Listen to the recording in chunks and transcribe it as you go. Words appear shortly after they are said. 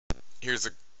Here's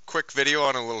a quick video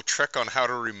on a little trick on how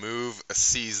to remove a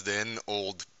seized-in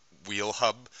old wheel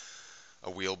hub,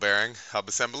 a wheel bearing hub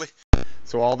assembly.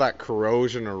 So all that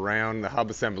corrosion around the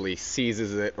hub assembly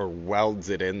seizes it or welds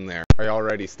it in there. I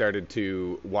already started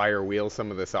to wire wheel some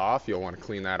of this off. You'll want to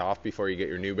clean that off before you get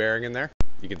your new bearing in there.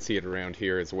 You can see it around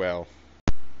here as well.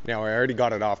 Now I already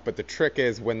got it off, but the trick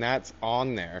is when that's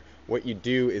on there, what you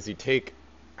do is you take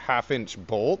 1/2-inch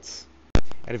bolts,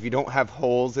 and if you don't have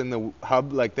holes in the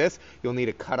hub like this, you'll need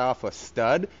to cut off a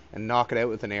stud and knock it out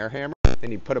with an air hammer.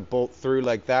 Then you put a bolt through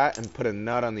like that and put a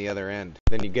nut on the other end.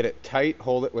 Then you get it tight,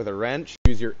 hold it with a wrench,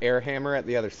 use your air hammer at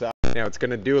the other side. Now it's going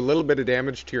to do a little bit of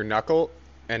damage to your knuckle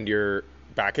and your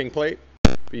backing plate,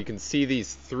 but you can see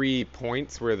these 3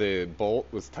 points where the bolt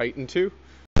was tightened to,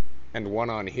 and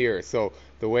one on here. So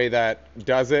the way that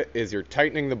does it is you're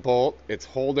tightening the bolt, it's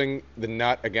holding the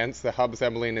nut against the hub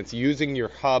assembly, and it's using your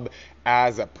hub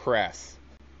as a press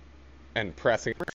and pressing.